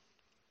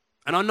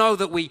 And I know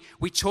that we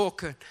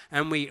talk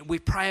and we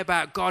pray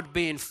about God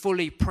being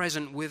fully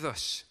present with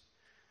us.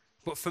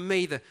 But for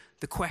me, the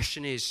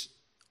question is,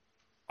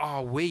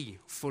 are we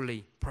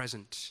fully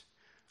present?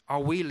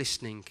 Are we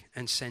listening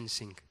and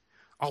sensing?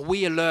 Are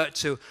we alert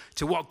to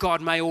what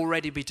God may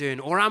already be doing?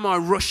 Or am I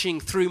rushing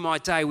through my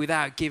day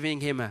without giving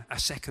him a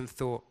second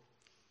thought?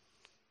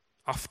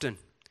 Often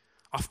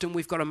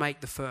we've got to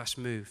make the first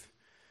move.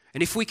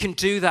 And if we can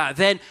do that,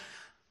 then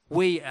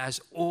we as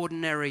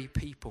ordinary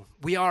people,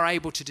 we are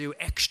able to do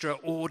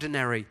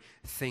extraordinary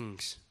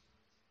things.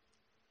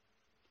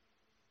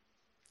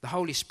 The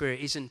Holy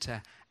Spirit isn't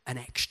an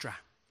extra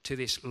to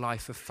this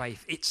life of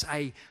faith. It's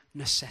a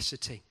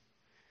necessity.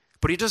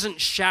 But he doesn't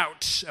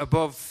shout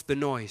above the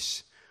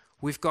noise.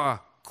 We've got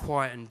to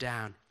quieten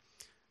down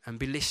and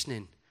be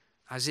listening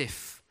as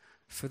if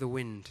for the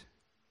wind.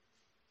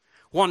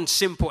 One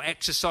simple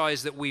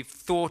exercise that we've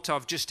thought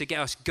of just to get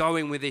us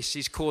going with this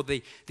is called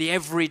the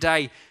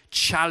Everyday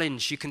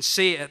Challenge. You can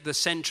see it at the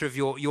center of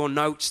your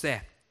notes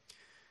there.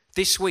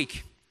 This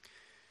week,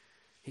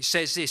 it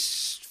says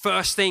this: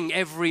 first thing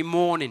every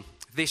morning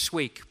this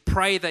week,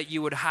 pray that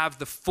you would have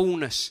the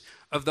fullness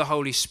of the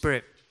Holy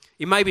Spirit.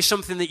 It may be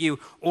something that you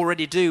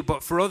already do,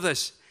 but for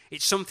others,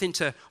 it's something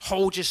to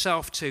hold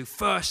yourself to.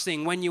 First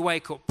thing when you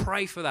wake up,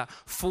 pray for that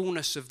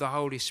fullness of the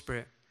Holy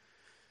Spirit.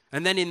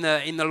 And then in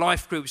the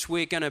life groups,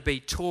 we're going to be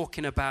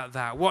talking about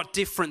that. What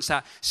difference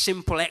that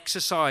simple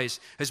exercise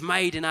has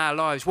made in our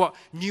lives. What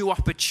new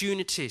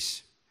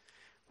opportunities.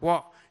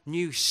 What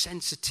new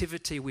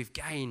sensitivity we've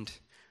gained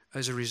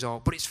as a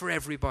result. But it's for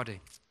everybody.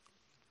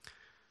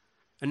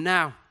 And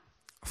now,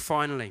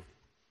 finally,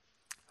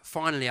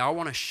 I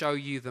want to show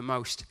you the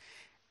most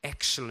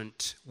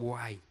excellent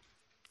way.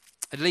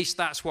 At least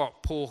that's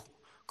what Paul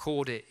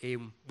called it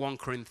in 1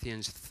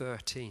 Corinthians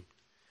 13.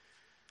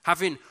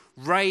 Having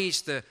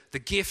raised the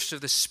gifts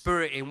of the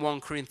Spirit in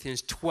 1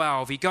 Corinthians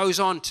 12, he goes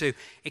on to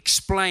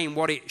explain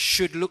what it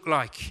should look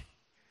like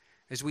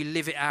as we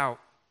live it out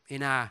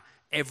in our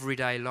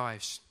everyday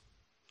lives.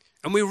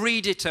 And we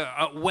read it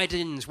at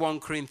weddings, 1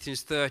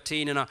 Corinthians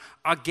 13, and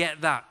I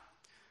get that.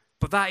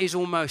 But that is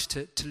almost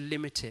to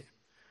limit it.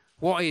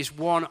 What is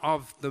one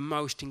of the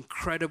most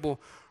incredible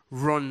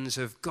runs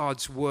of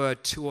God's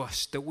word to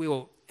us that we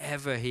will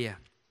ever hear?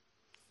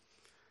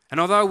 And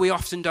although we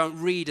often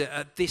don't read it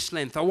at this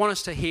length, I want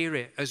us to hear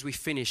it as we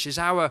finish, as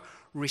our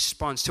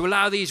response, to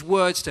allow these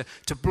words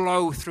to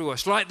blow through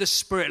us, like the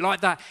Spirit,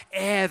 like that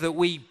air that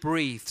we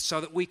breathe, so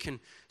that we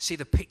can see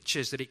the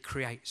pictures that it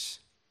creates,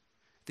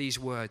 these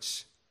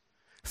words.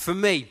 For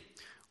me,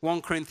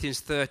 1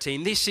 Corinthians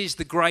 13, this is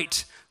the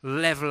great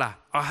leveler.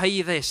 I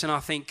hear this and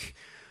I think,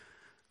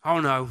 oh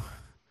no,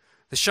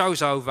 the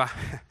show's over,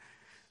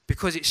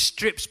 because it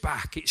strips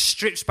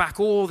back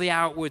all the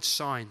outward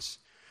signs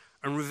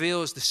and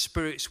reveals the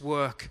Spirit's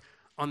work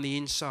on the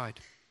inside.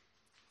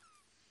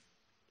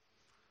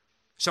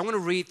 So I'm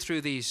going to read through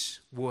these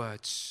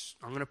words.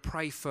 I'm going to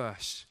pray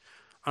first.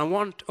 I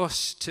want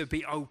us to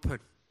be open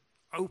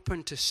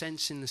to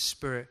sensing the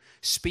Spirit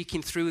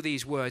speaking through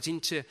these words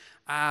into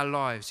our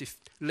lives. If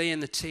Lee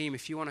and the team,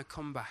 if you want to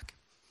come back.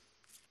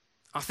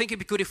 I think it'd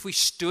be good if we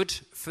stood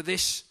for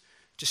this,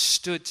 just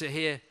stood to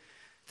hear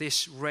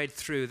this read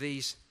through,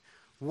 these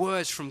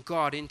words from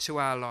God into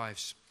our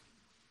lives.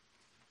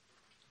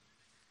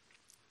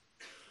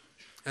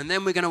 And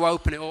then we're going to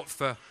open it up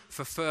for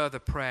further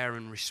prayer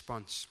and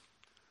response.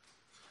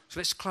 So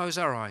let's close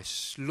our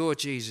eyes. Lord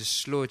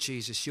Jesus,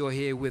 you're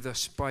here with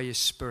us by your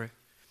Spirit.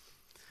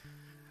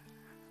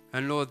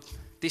 And Lord,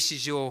 this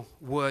is your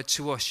word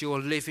to us, your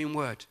living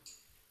word.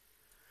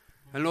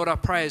 And Lord, I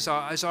pray as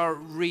I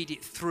read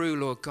it through,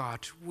 Lord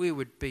God, we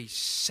would be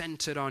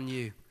centered on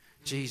you,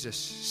 Jesus,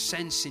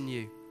 sensing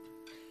you.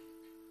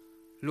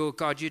 Lord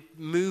God, you'd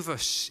move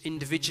us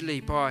individually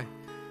by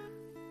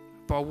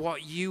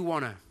what you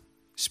want to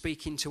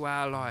speak into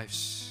our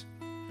lives.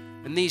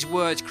 And these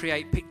words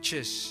create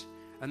pictures,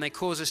 and they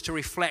cause us to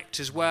reflect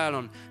as well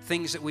on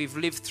things that we've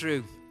lived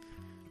through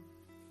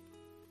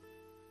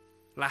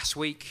last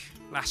week,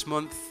 last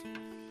month.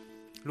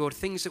 Lord,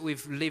 things that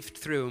we've lived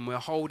through and we're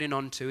holding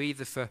on to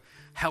either for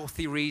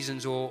healthy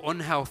reasons or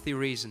unhealthy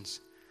reasons.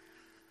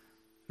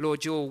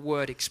 Lord, your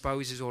word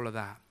exposes all of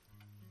that.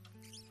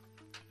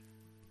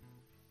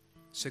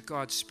 So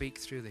God, speak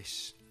through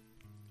this.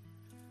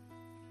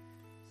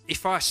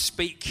 If I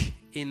speak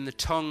in the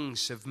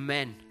tongues of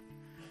men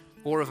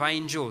or of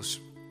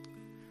angels,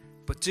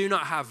 but do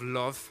not have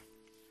love,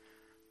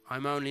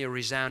 I'm only a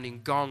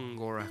resounding gong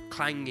or a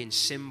clanging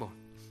cymbal.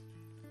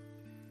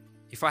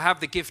 If I have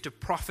the gift of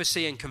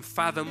prophecy and can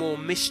fathom all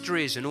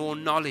mysteries and all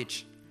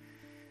knowledge,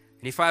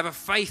 and if I have a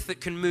faith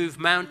that can move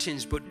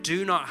mountains but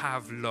do not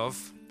have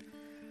love,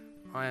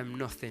 I am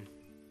nothing.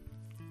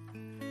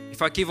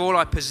 If I give all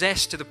I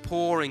possess to the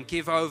poor and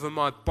give over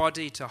my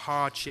body to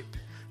hardship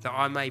that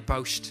I may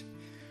boast,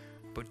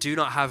 but do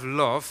not have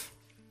love,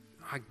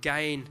 I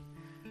gain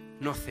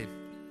nothing.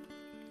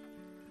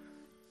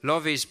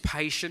 Love is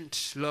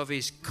patient. Love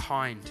is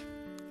kind.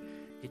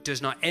 It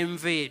does not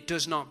envy. It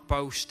does not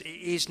boast.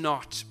 It is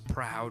not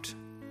proud.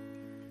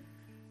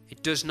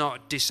 It does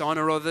not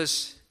dishonor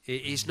others.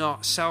 It is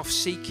not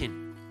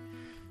self-seeking.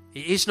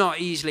 It is not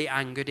easily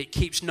angered. It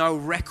keeps no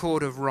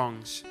record of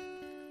wrongs.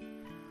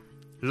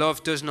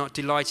 Love does not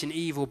delight in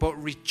evil, but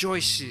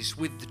rejoices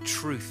with the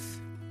truth.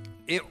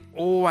 It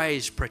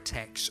always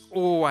protects,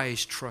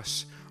 always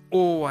trusts,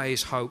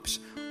 always hopes,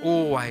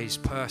 always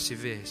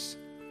perseveres.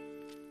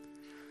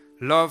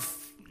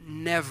 Love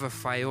never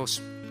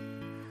fails.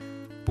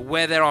 But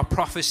where there are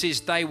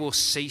prophecies, they will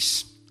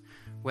cease.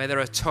 Where there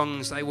are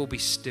tongues, they will be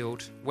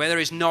stilled. Where there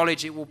is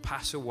knowledge, it will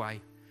pass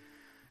away.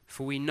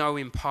 For we know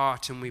in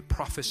part and we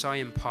prophesy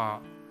in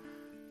part.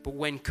 But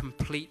when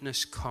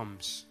completeness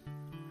comes,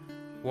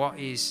 what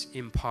is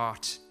in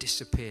part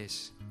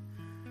disappears.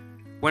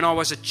 When I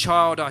was a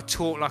child, I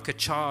talked like a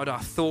child, I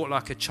thought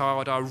like a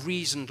child, I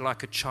reasoned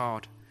like a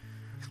child.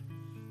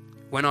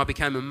 When I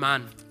became a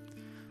man,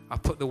 I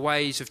put the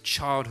ways of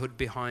childhood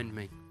behind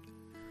me.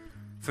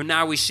 For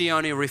now we see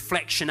only a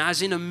reflection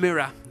as in a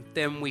mirror,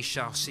 then we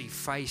shall see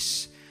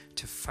face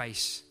to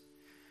face.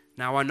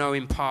 Now I know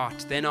in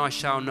part, then I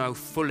shall know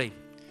fully,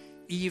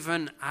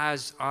 even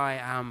as I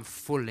am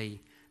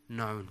fully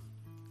known.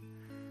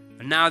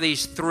 And now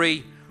these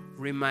three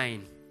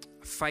remain: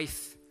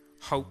 faith,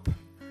 hope,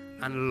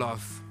 and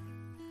love.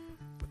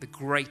 But the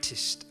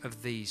greatest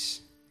of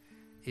these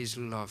is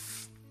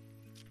love.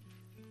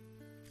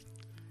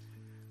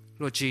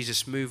 Lord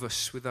Jesus, move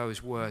us with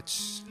those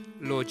words.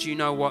 Lord, you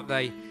know what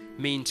they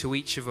mean to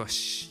each of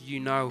us.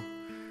 You know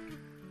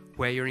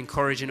where you're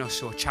encouraging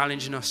us or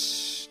challenging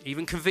us,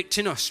 even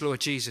convicting us, Lord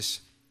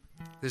Jesus.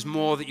 There's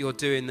more that you're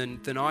doing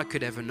than I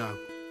could ever know.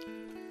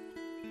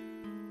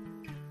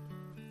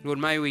 Lord,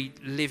 may we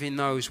live in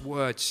those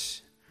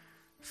words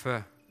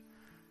for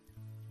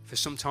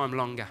some time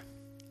longer.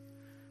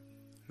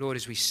 Lord,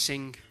 as we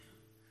sing,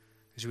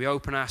 as we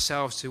open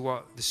ourselves to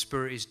what the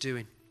Spirit is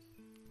doing.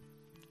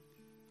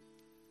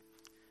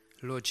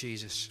 Lord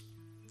Jesus.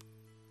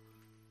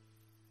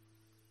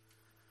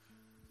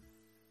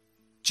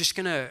 Just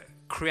going to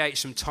create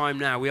some time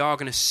now. We are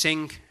going to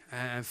sing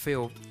and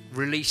feel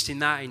released in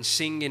that, in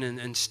singing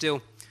and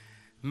still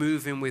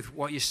moving with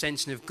what you're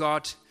sensing of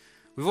God.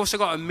 We've also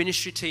got a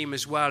ministry team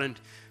as well, and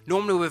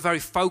normally we're very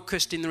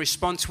focused in the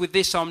response. With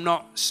this, I'm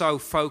not so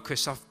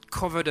focused. I've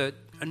covered a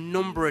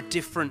number of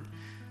different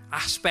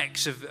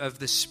aspects of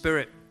the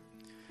Spirit.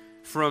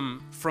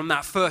 From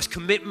that first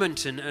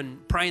commitment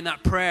and praying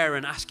that prayer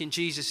and asking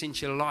Jesus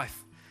into your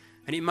life.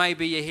 And it may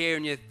be you're here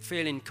and you're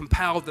feeling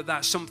compelled that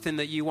that's something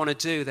that you want to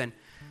do, then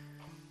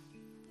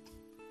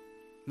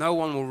no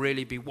one will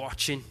really be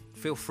watching.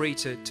 Feel free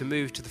to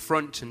move to the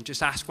front and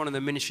just ask one of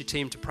the ministry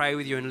team to pray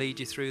with you and lead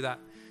you through that.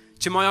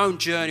 To my own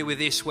journey with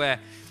this, where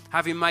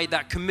having made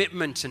that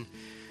commitment and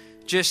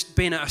just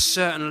being at a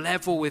certain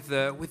level with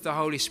the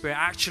Holy Spirit,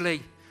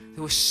 actually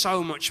there was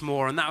so much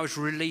more, and that was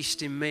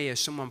released in me as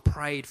someone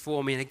prayed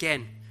for me. And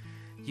again,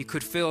 you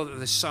could feel that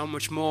there's so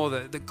much more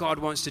that God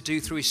wants to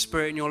do through His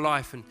Spirit in your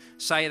life, and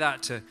say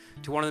that to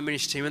one of the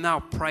ministry team, and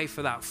they'll pray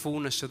for that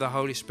fullness of the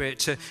Holy Spirit.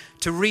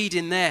 To read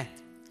in there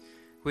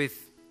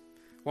with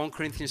 1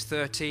 Corinthians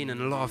 13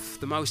 and love,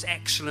 the most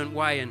excellent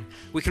way. And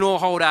we can all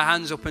hold our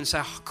hands up and say,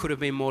 I could have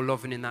been more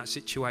loving in that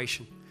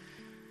situation.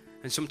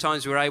 And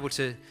sometimes we're able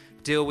to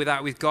deal with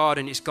that with God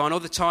and it's gone.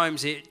 Other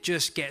times it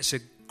just gets a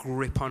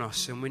grip on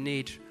us and we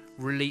need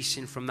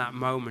releasing from that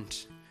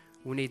moment.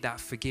 We need that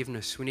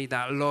forgiveness. We need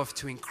that love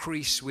to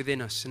increase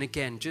within us. And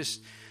again,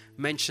 just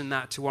mention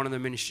that to one of the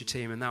ministry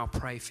team and they'll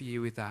pray for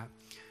you with that.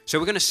 So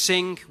we're going to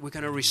sing. We're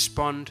going to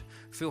respond.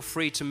 Feel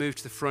free to move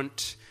to the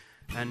front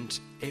and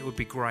it would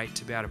be great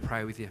to be able to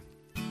pray with you.